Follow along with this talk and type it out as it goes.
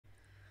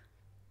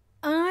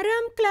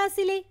6ാം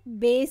ക്ലാസ്സിലെ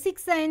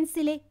basic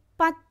സയൻസിലെ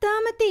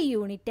 10ാമത്തെ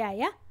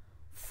യൂണിറ്റായ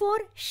four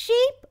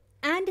shape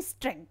and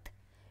strength,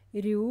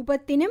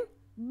 രൂപത്തിനും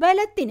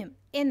ബലത്തിനും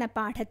എന്ന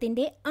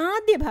പാഠത്തിൻ്റെ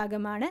ആദ്യ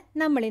ഭാഗമാണ്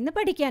നമ്മൾ ഇന്ന്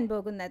പഠിക്കാൻ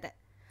പോകുന്നത്.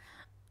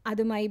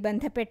 അതുമായി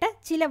ബന്ധപ്പെട്ട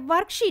ചില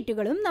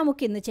വർക്ക്ഷീറ്റുകളും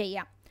നമുക്കിന്ന്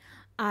ചെയ്യാം.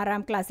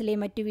 6ാം ക്ലാസ്സിലെ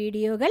മറ്റു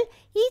വീഡിയോകൾ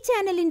ഈ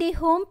ചാനലിൻ്റെ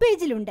ഹോം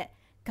പേജിലുണ്ട്.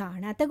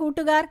 കാണാത്ത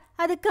കൂട്ടുകാർ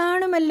അത്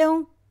കാണുമല്ലോ.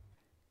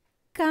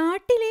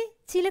 കാട്ടിലെ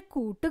ചില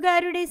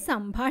കൂട്ടുകാരുടെ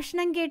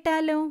സംഭാഷണം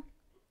കേട്ടാലോ?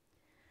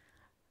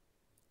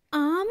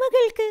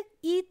 ആമകൾക്ക്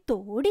ഈ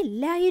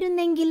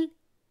തോടില്ലായിരുന്നെങ്കിൽ?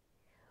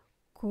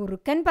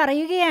 കുറുക്കൻ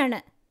പറയുകയാണ്,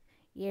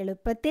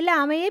 എളുപ്പത്തിൽ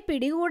ആമയെ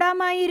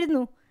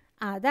പിടികൂടാമായിരുന്നു.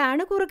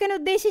 അതാണ് കുറുക്കൻ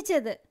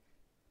ഉദ്ദേശിച്ചത്.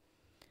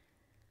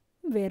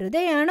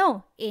 വെറുതെയാണോ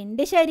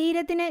എൻ്റെ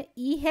ശരീരത്തിന്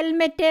ഈ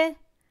ഹെൽമെറ്റ്?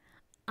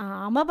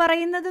 ആമ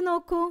പറയുന്നത്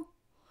നോക്കൂ.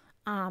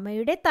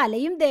 ആമയുടെ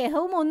തലയും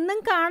ദേഹവും ഒന്നും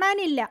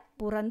കാണാനില്ല,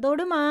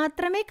 പുറന്തോട്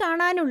മാത്രമേ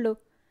കാണാനുള്ളൂ.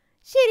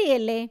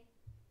 ശരിയല്ലേ?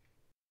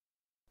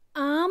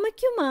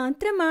 ആമയ്ക്കു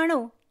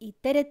മാത്രമാണോ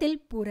ഇത്തരത്തിൽ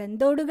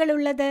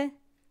പുറന്തോടുകളുള്ളത്?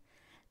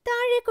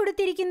 താഴെ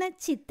കൊടുത്തിരിക്കുന്ന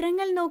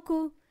ചിത്രങ്ങൾ നോക്കൂ.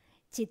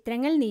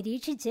 ചിത്രങ്ങൾ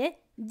നിരീക്ഷിച്ച്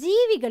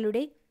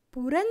ജീവികളുടെ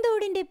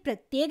പുറന്തോടിൻ്റെ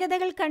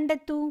പ്രത്യേകതകൾ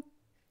കണ്ടെത്തൂ.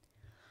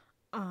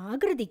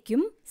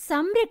 ആകൃതിക്കും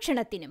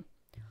സംരക്ഷണത്തിനും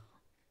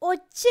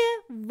ഒച്ച്,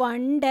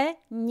 വണ്ട്,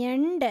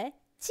 ഞണ്ട്,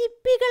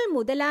 ചിപ്പികൾ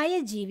മുതലായ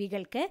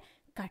ജീവികൾക്ക്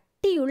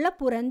കട്ടിയുള്ള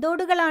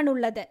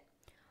പുറന്തോടുകളാണുള്ളത്.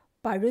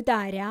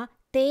 പഴുതാര,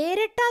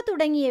 തേരട്ട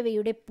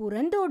തുടങ്ങിയവയുടെ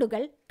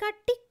പുറന്തോടുകൾ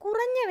കട്ടി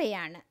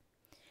കുറഞ്ഞവയാണ്.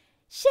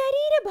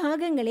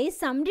 ശരീരഭാഗങ്ങളെ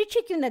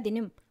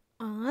സംരക്ഷിക്കുന്നതിനും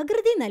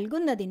ആകൃതി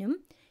നൽകുന്നതിനും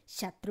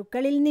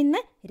ശത്രുക്കളിൽ നിന്ന്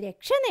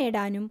രക്ഷ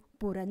നേടാനും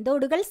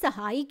പുറന്തോടുകൾ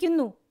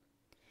സഹായിക്കുന്നു.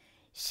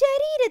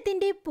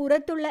 ശരീരത്തിൻ്റെ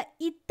പുറത്തുള്ള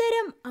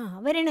ഇത്തരം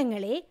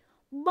ആവരണങ്ങളെ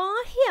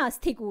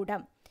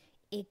ബാഹ്യാസ്ഥികൂടം,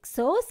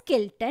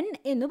 എക്സോസ്കെൽട്ടൻ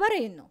എന്നു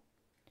പറയുന്നു.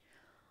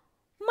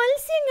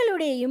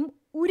 മത്സ്യങ്ങളുടെയും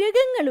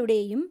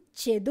ഉരഗങ്ങളുടെയും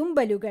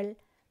ചെതുമ്പലുകൾ,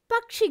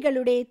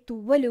 പക്ഷികളുടെ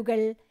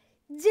തൂവലുകൾ,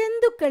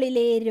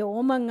 ജന്തുക്കളിലെ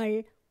രോമങ്ങൾ,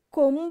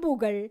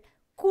 കൊമ്പുകൾ,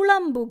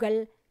 കുളമ്പുകൾ,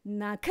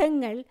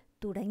 നഖങ്ങൾ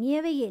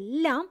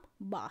തുടങ്ങിയവയെല്ലാം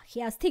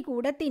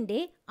ബാഹ്യാസ്ഥികൂടത്തിൻ്റെ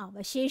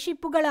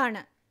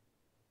അവശേഷിപ്പുകളാണ്.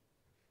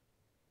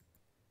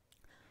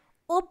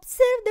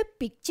 Observe the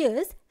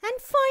pictures and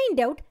find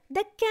out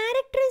the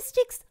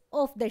characteristics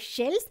of the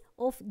shells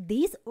of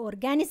these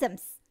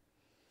organisms.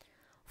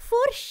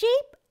 For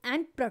shape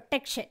and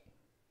protection,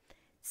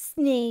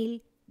 snail,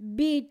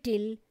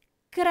 beetle,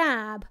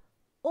 crab,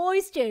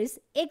 oysters,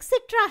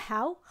 etc.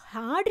 have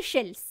hard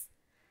shells.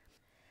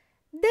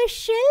 The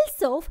shells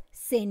of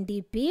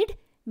centipede,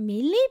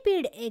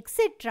 millipede,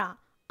 etc.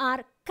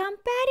 are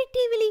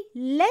comparatively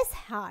less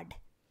hard.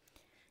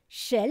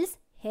 Shells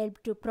help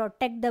to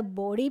protect the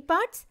body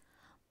parts,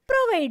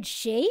 provide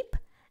shape,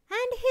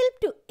 and help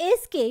to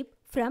escape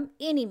from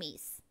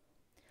enemies.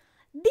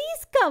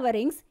 These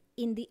coverings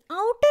in the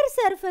outer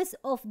surface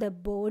of the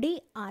body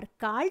are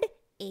called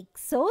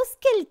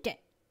exoskeleton.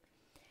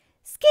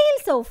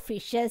 Scales of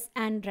fishes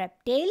and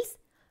reptiles,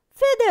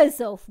 feathers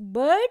of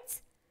birds,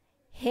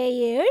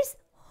 hairs,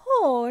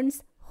 horns,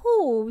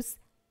 hooves,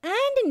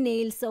 and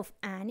nails of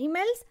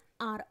animals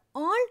are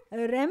all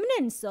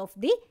remnants of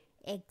the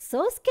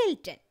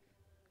exoskeleton.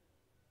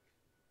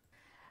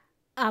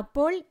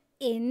 അപ്പോൾ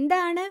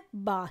എന്താണ്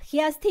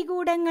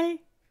ബാഹ്യാസ്ഥികൂടങ്ങൾ?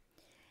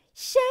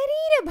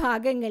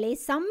 ശരീരഭാഗങ്ങളെ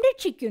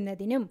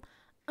സംരക്ഷിക്കുന്നതിനും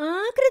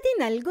ആകൃതി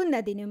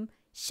നൽകുന്നതിനും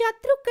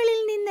ശത്രുക്കളിൽ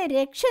നിന്ന്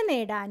രക്ഷ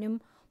നേടാനും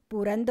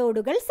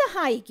പുറന്തോടുകൾ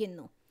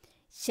സഹായിക്കുന്നു.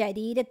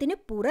 ശരീരത്തിന്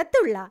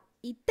പുറത്തുള്ള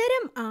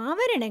ഇത്തരം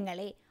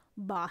ആവരണങ്ങളെ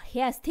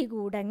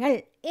ബാഹ്യാസ്ഥികൂടങ്ങൾ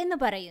എന്ന്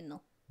പറയുന്നു.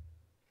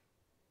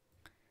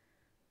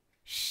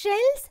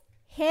 Shells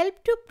help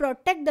to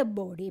protect the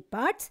body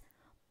parts,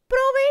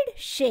 provide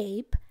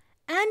shape,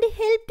 and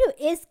help to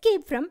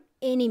escape from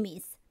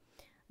enemies.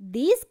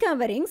 These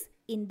coverings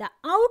in the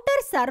outer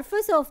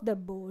surface of the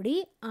body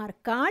are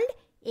called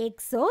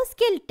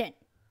exoskeleton.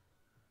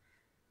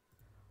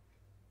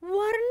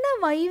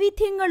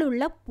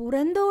 വർണ്ണവൈവിധ്യങ്ങളുള്ള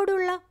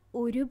പുറന്തോടുള്ള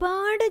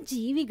ഒരുപാട്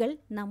ജീവികൾ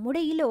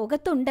നമ്മുടെ ഈ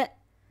ലോകത്തുണ്ട്.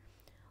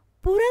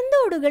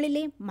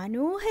 പുറന്തോടുകളിലെ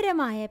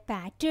മനോഹരമായ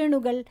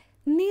പാറ്റേണുകൾ,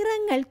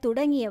 നിറങ്ങൾ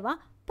തുടങ്ങിയവ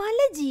പല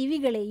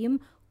ജീവികളെയും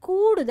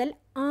കൂടുതൽ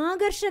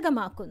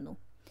ആകർഷകമാക്കുന്നു.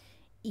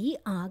 ഈ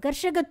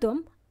ആകർഷകത്വം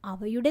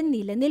അവയുടെ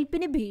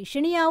നിലനിൽപ്പിന്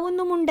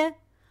ഭീഷണിയാവുന്നുമുണ്ട്.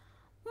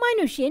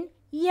 മനുഷ്യൻ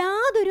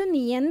യാതൊരു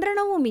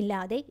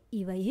നിയന്ത്രണവുമില്ലാതെ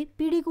ഇവയെ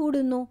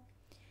പിടികൂടുന്നു.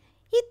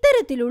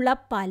 ഇത്തരത്തിലുള്ള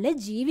പല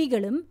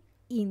ജീവികളും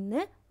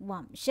ഇന്ന്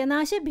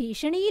വംശനാശ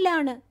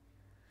ഭീഷണിയിലാണ്.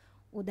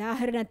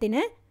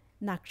 ഉദാഹരണത്തിന്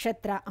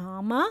നക്ഷത്ര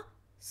ആമ,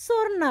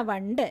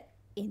 സ്വർണവണ്ട്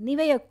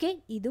എന്നിവയൊക്കെ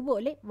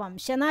ഇതുപോലെ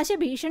വംശനാശ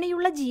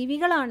ഭീഷണിയുള്ള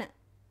ജീവികളാണ്.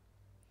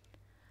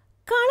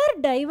 Colour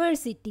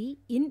diversity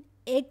in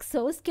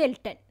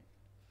exoskeleton.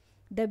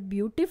 The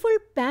beautiful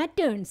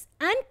patterns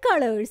and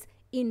colors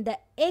in the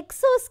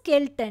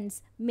exoskeletons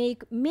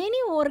make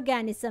many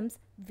organisms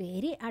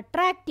very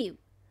attractive.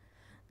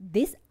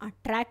 This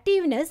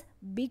attractiveness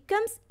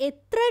becomes a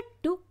threat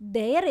to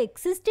their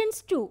existence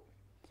too.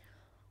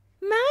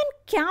 Man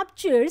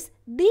captures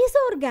these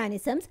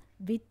organisms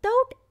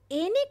without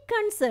any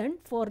concern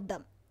for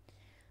them.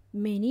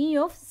 Many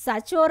of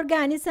such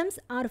organisms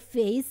are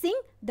facing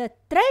the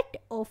threat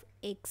of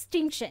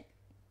extinction.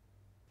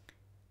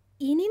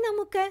 ഇനി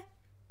നമുക്ക്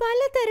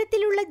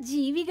പലതരത്തിലുള്ള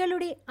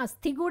ജീവികളുടെ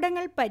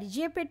അസ്ഥികൂടങ്ങൾ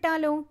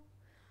പരിചയപ്പെട്ടാലോ?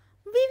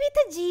 വിവിധ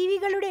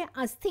ജീവികളുടെ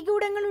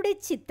അസ്ഥികൂടങ്ങളുടെ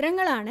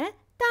ചിത്രങ്ങളാണ്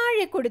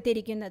താഴെ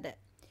കൊടുത്തിരിക്കുന്നത്.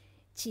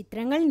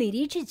 ചിത്രങ്ങൾ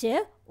നിരീക്ഷിച്ച്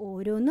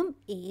ഓരോന്നും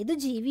ഏതു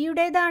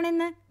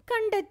ജീവിയുടേതാണെന്ന്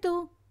കണ്ടെത്തൂ.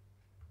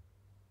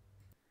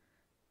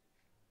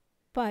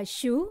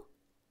 പശു,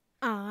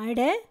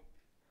 ആട്,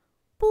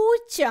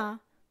 പൂച്ച,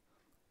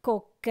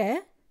 കൊക്ക്,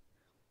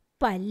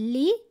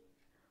 പല്ലി,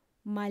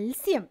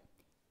 മത്സ്യം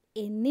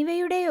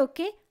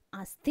എന്നിവയുടെയൊക്കെ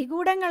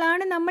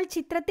അസ്ഥികൂടങ്ങളാണ് നമ്മൾ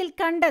ചിത്രത്തിൽ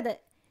കണ്ടത്.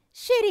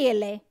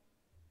 ശരിയല്ലേ?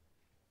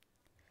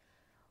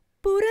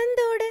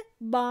 പുറന്തോട്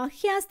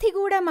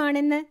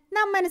ബാഹ്യാസ്ഥികൂടമാണെന്ന്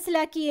നാം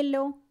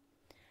മനസ്സിലാക്കിയല്ലോ.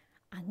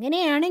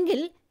 അങ്ങനെയാണെങ്കിൽ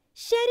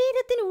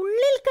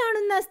ശരീരത്തിനുള്ളിൽ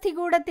കാണുന്ന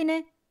അസ്ഥികൂടത്തിന്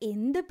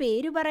എന്ത്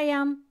പേരു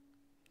പറയാം?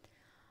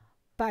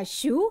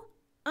 പശു,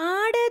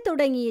 ആട്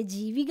തുടങ്ങിയ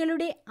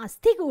ജീവികളുടെ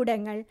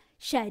അസ്ഥികൂടങ്ങൾ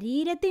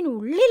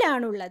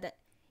ശരീരത്തിനുള്ളിലാണുള്ളത്.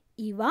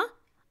 ഇവ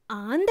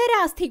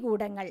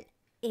ആന്തരാസ്ഥികൂടങ്ങൾ,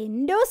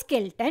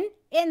 എൻഡോസ്കെൽട്ടൻ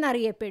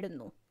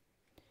എന്നറിയപ്പെടുന്നു.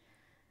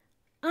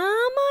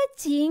 ആമ,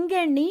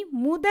 ചീങ്കണ്ണി,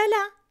 മുതല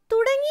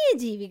തുടങ്ങിയ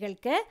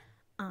ജീവികൾക്ക്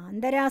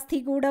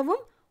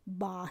ആന്തരാസ്ഥികൂടവും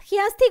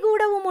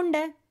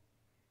ബാഹ്യാസ്ഥികൂടവുമുണ്ട്.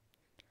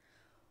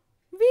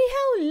 We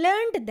have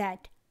learned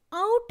that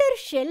outer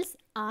shells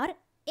are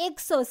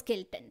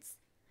exoskeletons.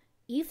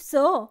 If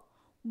so,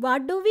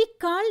 what do we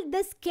call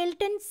the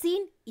skeleton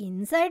seen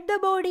inside the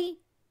body?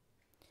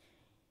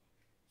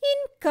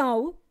 In cow,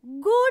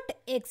 goat,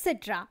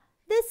 etc.,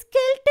 the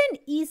skeleton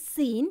is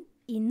seen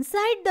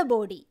inside the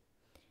body.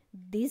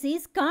 This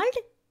is called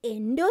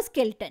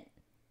endoskeleton.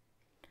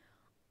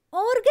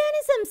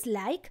 Organisms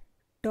like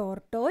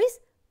tortoise,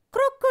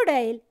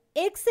 crocodile,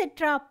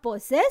 etc.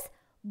 possess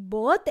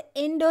both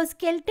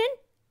endoskeleton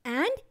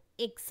and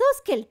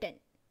exoskeleton.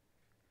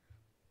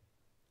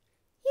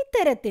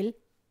 ഇത്തരത്തിൽ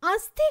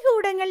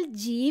അസ്ഥികൂടങ്ങൾ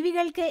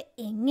ജീവികൾക്ക്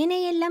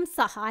എങ്ങനെയെല്ലാം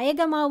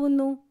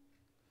സഹായകമാവുന്നു?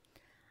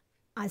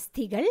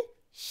 അസ്ഥികൾ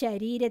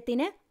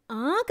ശരീരത്തിന്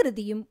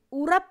ആകൃതിയും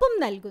ഉറപ്പും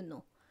നൽകുന്നു.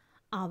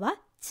 അവ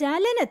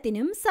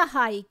ചലനത്തിനും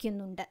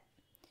സഹായിക്കുന്നുണ്ട്.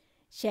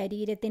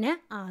 ശരീരത്തിന്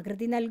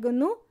ആകൃതി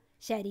നൽകുന്നു,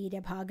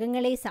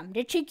 ശരീരഭാഗങ്ങളെ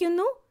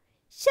സംരക്ഷിക്കുന്നു,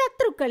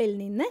 ശത്രുക്കളിൽ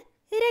നിന്ന്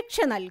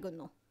രക്ഷ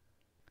നൽകുന്നു.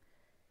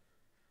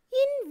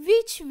 In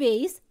which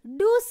ways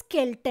do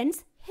skeletons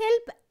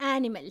help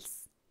animals?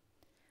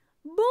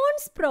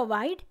 Bones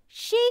provide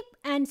shape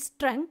and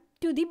strength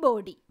to the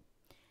body.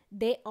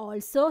 They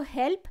also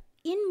help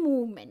in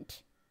movement.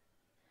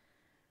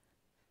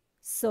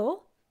 So,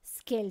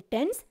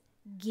 skeletons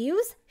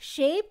gives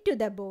shape to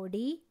the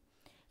body.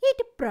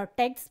 It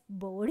protects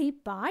body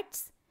parts.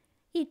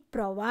 It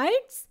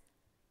provides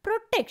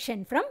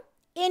protection from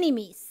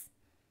enemies.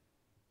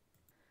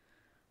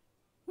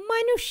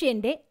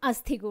 മനുഷ്യന്റെ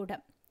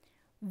അസ്ഥികൂടം.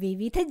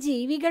 വിവിധ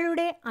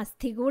ജീവികളുടെ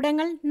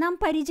അസ്ഥികൂടങ്ങൾ നാം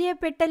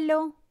പരിചയപ്പെട്ടല്ലോ.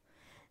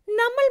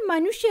 നമ്മൾ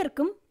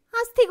മനുഷ്യർക്കും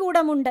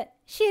അസ്ഥികൂടമുണ്ട്,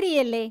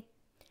 ശരിയല്ലേ?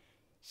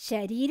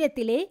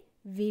 ശരീരത്തിലെ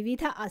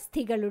വിവിധ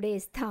അസ്ഥികളുടെ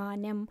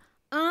സ്ഥാനം,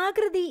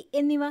 ആകൃതി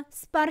എന്നിവ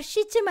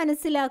സ്പർശിച്ച്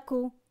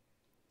മനസ്സിലാക്കൂ.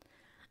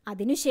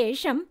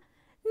 അതിനുശേഷം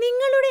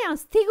നിങ്ങളുടെ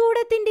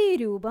അസ്ഥികൂടത്തിൻ്റെ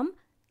രൂപം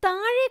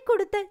താഴെ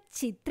കൊടുത്ത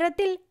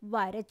ചിത്രത്തിൽ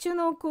വരച്ചു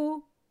നോക്കൂ.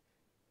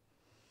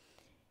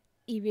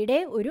 ഇവിടെ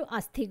ഒരു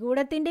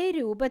അസ്ഥികൂടത്തിൻ്റെ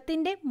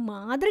രൂപത്തിൻ്റെ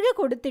മാതൃക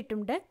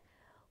കൊടുത്തിട്ടുണ്ട്.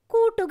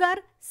 കൂട്ടുകാർ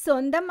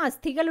സ്വന്തം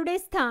അസ്ഥികളുടെ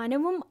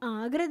സ്ഥാനവും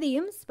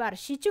ആകൃതിയും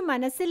സ്പർശിച്ചു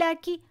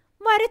മനസ്സിലാക്കി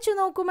വരച്ചു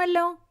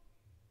നോക്കുമല്ലോ.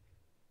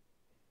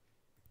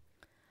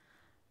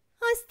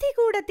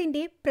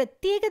 അസ്ഥികൂടത്തിൻ്റെ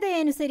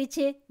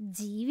പ്രത്യേകതയനുസരിച്ച്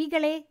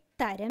ജീവികളെ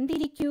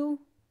തരംതിരിക്കൂ.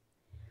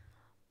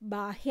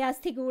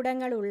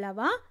 ബാഹ്യാസ്ഥികൂടങ്ങൾ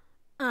ഉള്ളവ,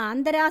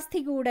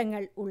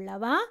 ആന്തരാസ്ഥികൂടങ്ങൾ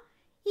ഉള്ളവ,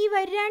 ഇവ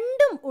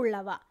രണ്ടും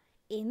ഉള്ളവ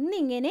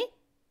എന്നിങ്ങനെ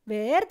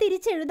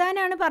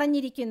വേർതിരിച്ചെഴുതാനാണ്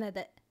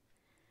പറഞ്ഞിരിക്കുന്നത്.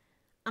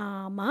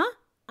 ആമ,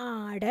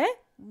 ആട്,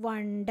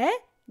 വണ്ട്,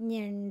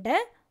 ഞണ്ട്,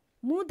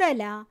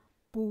 മുതല,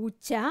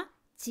 പൂച്ച,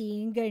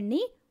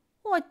 ചീങ്കണ്ണി,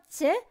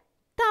 ഒച്ച്,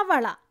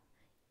 തവള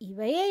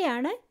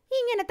ഇവയെയാണ്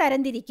ഇങ്ങനെ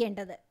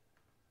തരംതിരിക്കേണ്ടത്.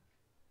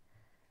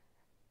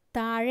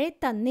 താഴെ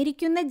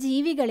തന്നിരിക്കുന്ന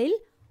ജീവികളിൽ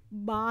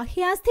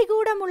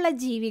ബാഹ്യാസ്ഥികൂടമുള്ള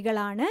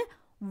ജീവികളാണ്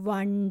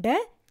വണ്ട്,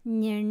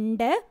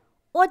 ഞണ്ട്,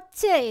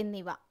 ഒച്ച്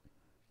എന്നിവ.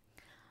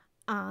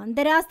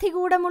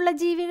 ആന്തരാസ്ഥികൂടമുള്ള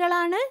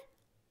ജീവികളാണ്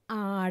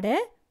ആട്,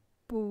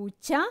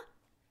 പൂച്ച,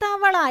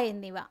 തവള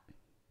എന്നിവ.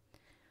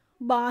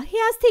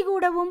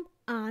 ബാഹ്യാസ്ഥികൂടവും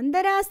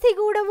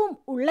ആന്തരാസ്ഥികൂടവും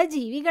ഉള്ള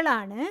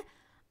ജീവികളാണ്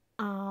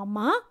ആമ,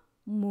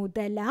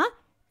 മുതല,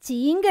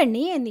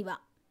 ചീങ്കണ്ണി എന്നിവ.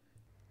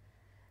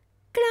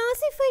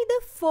 Classify the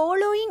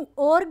following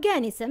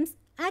organisms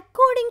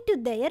according to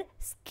their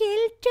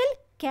skeletal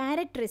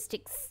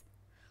characteristics: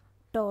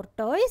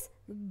 tortoise,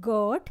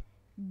 goat,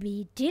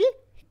 beetle,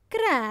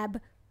 crab,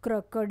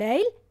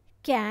 crocodile,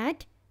 cat,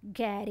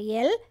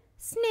 gharial,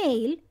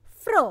 snail,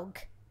 frog.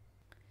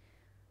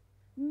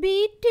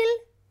 Beetle,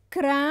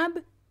 crab,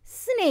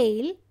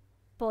 snail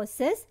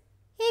possess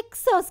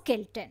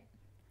exoskeleton.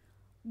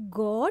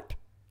 Goat,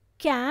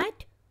 cat,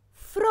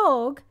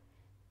 frog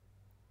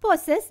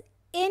possess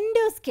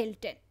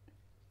endoskeleton.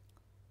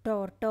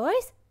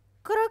 Tortoise,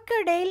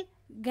 crocodile,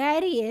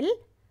 gharial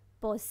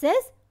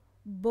possess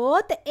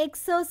both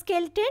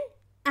exoskeleton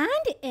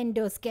and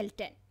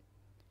endoskeleton.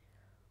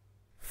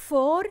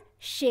 For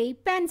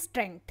shape and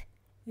strength,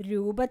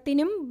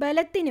 രൂപത്തിനും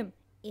ബലത്തിനും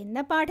എന്ന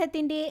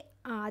പാഠത്തിൻ്റെ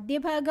ആദ്യ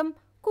ഭാഗം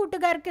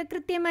കൂട്ടുകാർക്ക്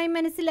കൃത്യമായി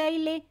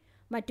മനസ്സിലായില്ലേ?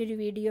 മറ്റൊരു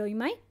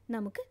വീഡിയോയുമായി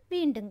നമുക്ക്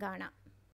വീണ്ടും കാണാം.